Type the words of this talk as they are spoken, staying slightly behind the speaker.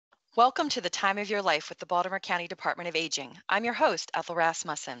Welcome to the Time of Your Life with the Baltimore County Department of Aging. I'm your host, Ethel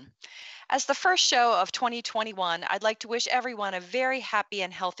Rasmussen. As the first show of 2021, I'd like to wish everyone a very happy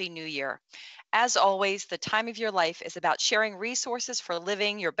and healthy new year. As always, the Time of Your Life is about sharing resources for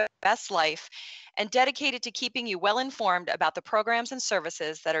living your best life and dedicated to keeping you well informed about the programs and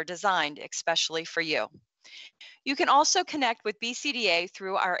services that are designed especially for you. You can also connect with BCDA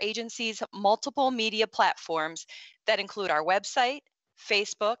through our agency's multiple media platforms that include our website,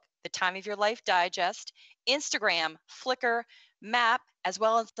 Facebook, the Time of Your Life Digest, Instagram, Flickr, Map, as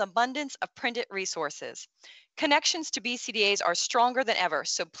well as an abundance of printed resources. Connections to BCDAs are stronger than ever,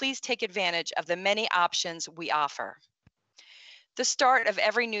 so please take advantage of the many options we offer. The start of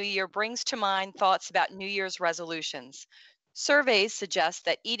every new year brings to mind thoughts about New Year's resolutions. Surveys suggest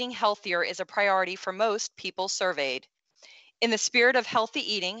that eating healthier is a priority for most people surveyed. In the spirit of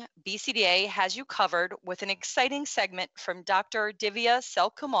healthy eating, BCDA has you covered with an exciting segment from Dr. Divya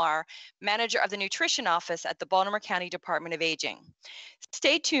Selkumar, manager of the Nutrition Office at the Baltimore County Department of Aging.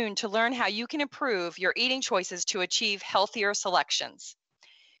 Stay tuned to learn how you can improve your eating choices to achieve healthier selections.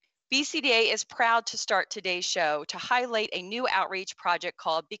 BCDA is proud to start today's show to highlight a new outreach project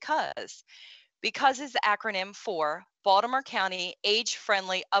called BCAUSE. BCAUSE is the acronym for Baltimore County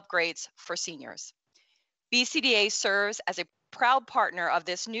Age-Friendly Upgrades for Seniors. BCDA serves as a proud partner of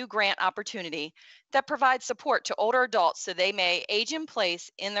this new grant opportunity that provides support to older adults so they may age in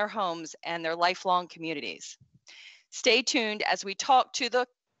place in their homes and their lifelong communities. Stay tuned as we talk to the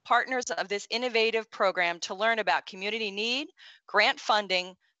partners of this innovative program to learn about community need, grant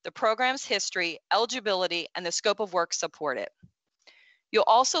funding, the program's history, eligibility, and the scope of work supported. You'll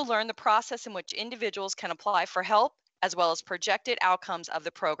also learn the process in which individuals can apply for help, as well as projected outcomes of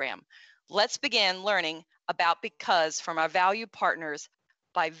the program. Let's begin learning about BCAUSE from our valued partners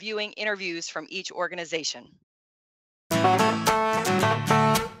by viewing interviews from each organization. My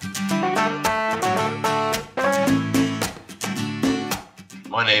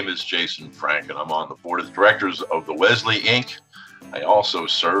name is Jason Frank, and I'm on the board of directors of the Wesley, Inc. I also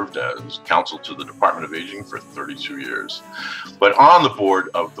served as counsel to the Department of Aging for 32 years. But on the board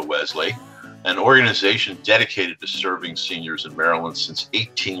of the Wesley, an organization dedicated to serving seniors in Maryland since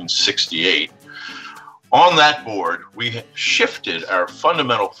 1868, on that board, we shifted our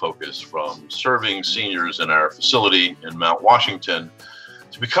fundamental focus from serving seniors in our facility in Mount Washington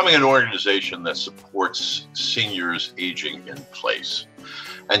to becoming an organization that supports seniors aging in place.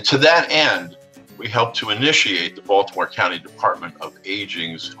 And to that end, we helped to initiate the Baltimore County Department of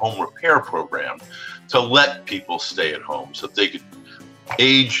Aging's home repair program to let people stay at home so that they could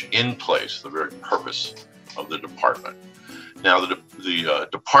age in place, the very purpose of the department. Now, the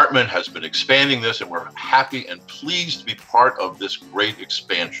department has been expanding this, and we're happy and pleased to be part of this great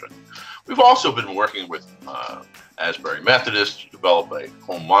expansion. We've also been working with Asbury Methodist to develop a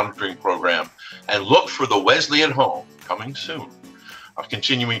home monitoring program, and look for the Wesley at Home, coming soon, a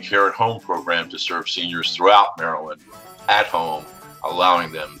continuing care at home program to serve seniors throughout Maryland at home,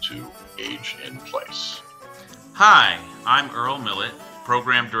 allowing them to age in place. Hi, I'm Earl Millett,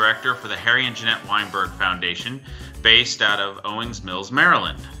 Program Director for the Harry and Jeanette Weinberg Foundation, based out of Owings Mills,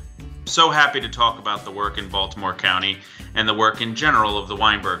 Maryland. So happy to talk about the work in Baltimore County and the work in general of the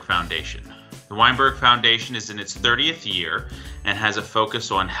Weinberg Foundation. The Weinberg Foundation is in its 30th year and has a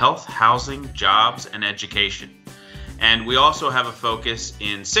focus on health, housing, jobs, and education. And we also have a focus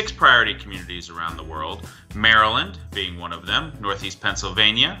in 6 priority communities around the world, Maryland being one of them, Northeast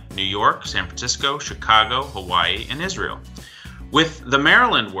Pennsylvania, New York, San Francisco, Chicago, Hawaii, and Israel. With the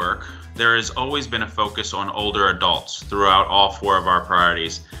Maryland work, there has always been a focus on older adults throughout all 4 of our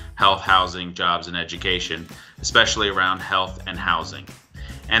priorities, health, housing, jobs, and education, especially around health and housing.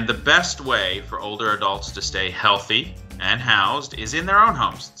 And the best way for older adults to stay healthy and housed is in their own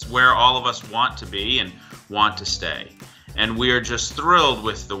homes. It's where all of us want to be and want to stay. And we are just thrilled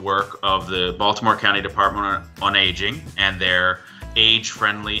with the work of the Baltimore County Department on Aging and their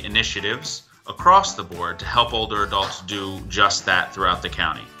age-friendly initiatives across the board to help older adults do just that throughout the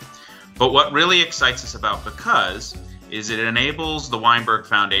county. But what really excites us about BCAUSE is it enables the Weinberg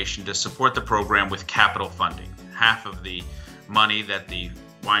Foundation to support the program with capital funding. Half of the money that the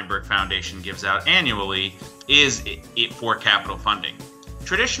Weinberg Foundation gives out annually is for capital funding.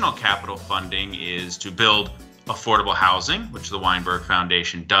 Traditional capital funding is to build affordable housing, which the Weinberg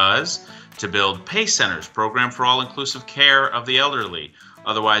Foundation does, to build PACE centers, Program for All-Inclusive Care of the Elderly,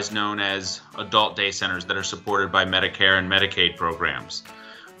 otherwise known as adult day centers that are supported by Medicare and Medicaid programs.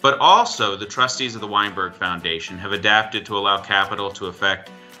 But also, the trustees of the Weinberg Foundation have adapted to allow capital to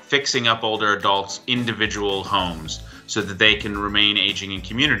affect fixing up older adults' individual homes so that they can remain aging in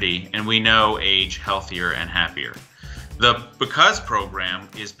community, and we know age healthier and happier. The Because program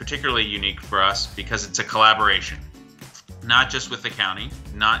is particularly unique for us because it's a collaboration, not just with the county,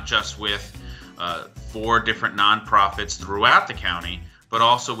 not just with 4 different nonprofits throughout the county, but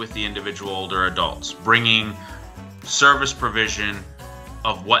also with the individual older adults, bringing service provision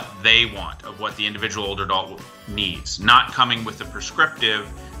of what they want, of what the individual older adult needs, not coming with a prescriptive,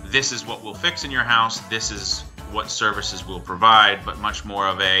 this is what we'll fix in your house, this is what services we'll provide, but much more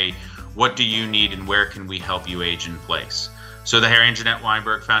of a, what do you need and where can we help you age in place? So the Harry and Jeanette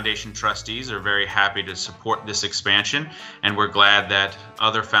Weinberg Foundation trustees are very happy to support this expansion, and we're glad that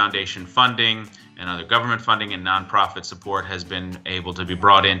other foundation funding and other government funding and nonprofit support has been able to be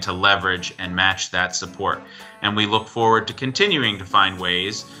brought in to leverage and match that support. And we look forward to continuing to find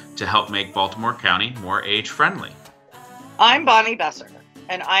ways to help make Baltimore County more age-friendly. I'm Bonnie Besser,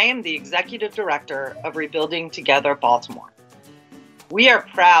 and I am the Executive Director of Rebuilding Together Baltimore. We are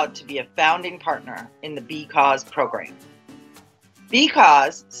proud to be a founding partner in the BCAUSE program.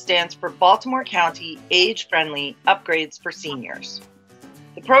 BCAUSE stands for Baltimore County Age-Friendly Upgrades for Seniors.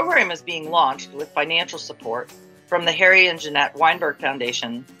 The program is being launched with financial support from the Harry and Jeanette Weinberg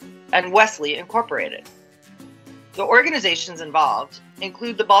Foundation and Wesley Incorporated. The organizations involved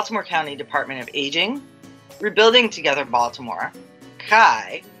include the Baltimore County Department of Aging, Rebuilding Together Baltimore,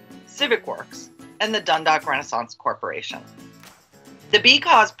 CAI, Civic Works, and the Dundalk Renaissance Corporation. The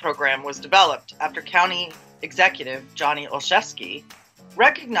BCAUSE program was developed after County Executive Johnny Olszewski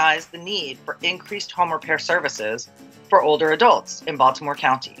recognized the need for increased home repair services for older adults in Baltimore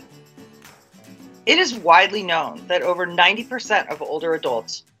County. It is widely known that over 90% of older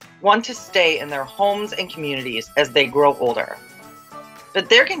adults want to stay in their homes and communities as they grow older. But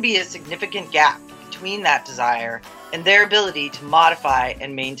there can be a significant gap between that desire and their ability to modify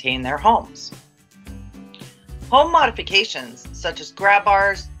and maintain their homes. Home modifications such as grab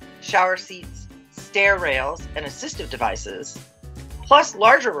bars, shower seats, stair rails, and assistive devices, plus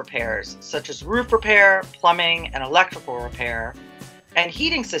larger repairs such as roof repair, plumbing and electrical repair, and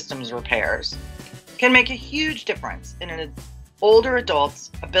heating systems repairs, can make a huge difference in an older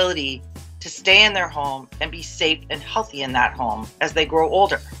adult's ability to stay in their home and be safe and healthy in that home as they grow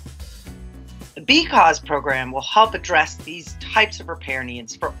older. The BCAUSE program will help address these types of repair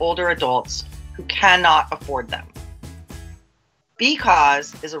needs for older adults who cannot afford them.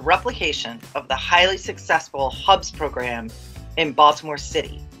 BCAUSE is a replication of the highly successful HUBS program in Baltimore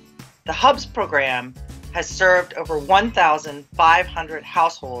City. The HUBS program has served over 1,500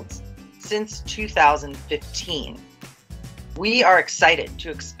 households since 2015. We are excited to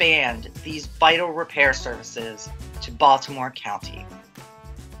expand these vital repair services to Baltimore County.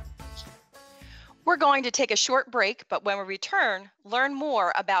 We're going to take a short break, but when we return, learn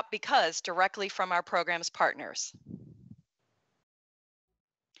more about BCAUSE directly from our program's partners.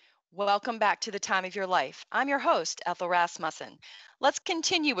 Welcome back to The Time of Your Life. I'm your host, Ethel Rasmussen. Let's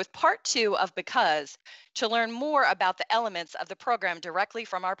continue with part 2 of BCAUSE to learn more about the elements of the program directly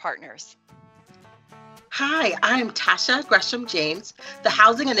from our partners. Hi, I'm Tasha Gresham James, the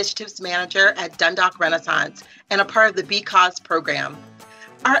Housing Initiatives Manager at Dundalk Renaissance and a part of the BCAUSE program.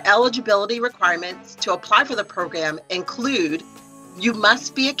 Our eligibility requirements to apply for the program include: you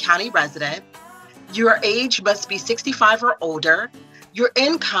must be a county resident, your age must be 65 or older, your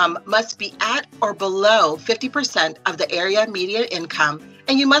income must be at or below 50% of the area median income,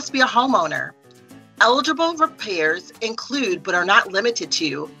 and you must be a homeowner. Eligible repairs include, but are not limited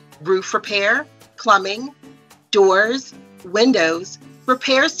to, roof repair, plumbing, doors, windows,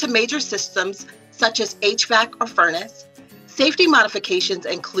 repairs to major systems such as HVAC or furnace. Safety modifications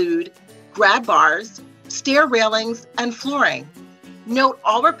include grab bars, stair railings, and flooring. Note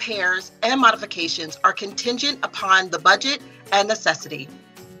all repairs and modifications are contingent upon the budget and necessity.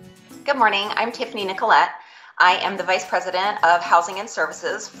 Good morning, I'm Tiffany Nicolette. I am the Vice President of Housing and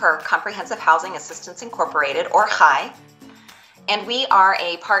Services for Comprehensive Housing Assistance Incorporated, or CHI. And we are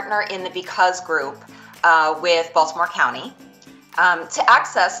a partner in the BCAUSE group with Baltimore County. To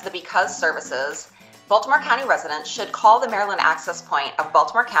access the BCAUSE services, Baltimore County residents should call the Maryland Access Point of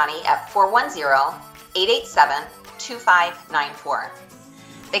Baltimore County at 410-887-2594.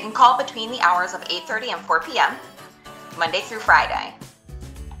 They can call between the hours of 8:30 and 4 p.m., Monday through Friday.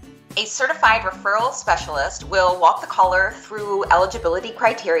 A certified referral specialist will walk the caller through eligibility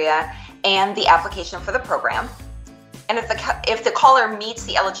criteria and the application for the program. And if the caller meets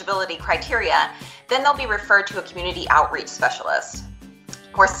the eligibility criteria, then they'll be referred to a community outreach specialist,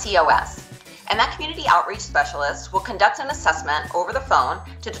 or COS. And that community outreach specialist will conduct an assessment over the phone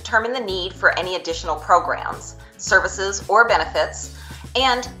to determine the need for any additional programs, services, or benefits,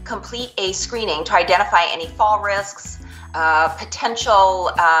 and complete a screening to identify any fall risks,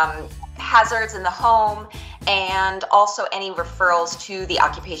 potential hazards in the home, and also any referrals to the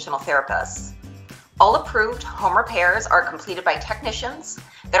occupational therapists. All approved home repairs are completed by technicians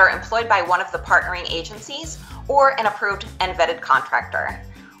that are employed by one of the partnering agencies or an approved and vetted contractor.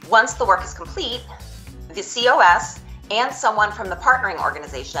 Once the work is complete, the COS and someone from the partnering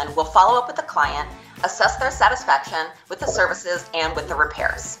organization will follow up with the client, assess their satisfaction with the services and with the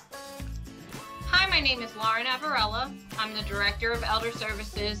repairs. Hi, my name is Lauren Avarella. I'm the Director of Elder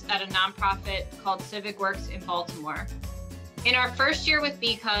Services at a nonprofit called Civic Works in Baltimore. In our first year with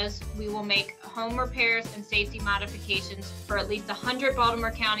BCAUSE, we will make home repairs and safety modifications for at least 100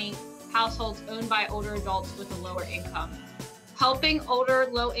 Baltimore County households owned by older adults with a lower income. Helping older,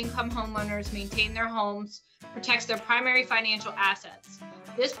 low-income homeowners maintain their homes protects their primary financial assets.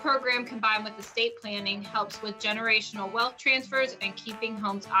 This program, combined with estate planning, helps with generational wealth transfers and keeping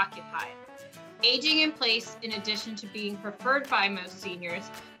homes occupied. Aging in place, in addition to being preferred by most seniors,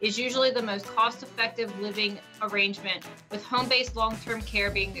 is usually the most cost-effective living arrangement, with home-based long-term care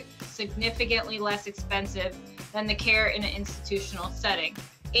being significantly less expensive than the care in an institutional setting.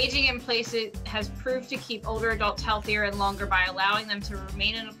 Aging in place has proved to keep older adults healthier and longer by allowing them to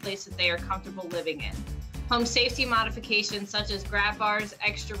remain in a place that they are comfortable living in. Home safety modifications such as grab bars,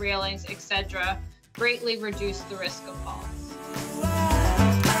 extra railings, etc. greatly reduce the risk of falls.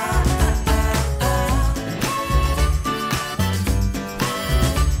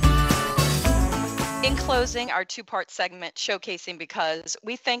 In closing, our two-part segment showcasing BCAUSE,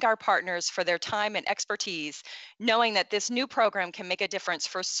 we thank our partners for their time and expertise, knowing that this new program can make a difference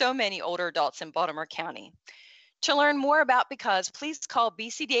for so many older adults in Baltimore County. To learn more about BCAUSE, please call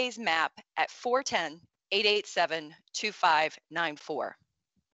BCDA's MAP at 410-887-2594.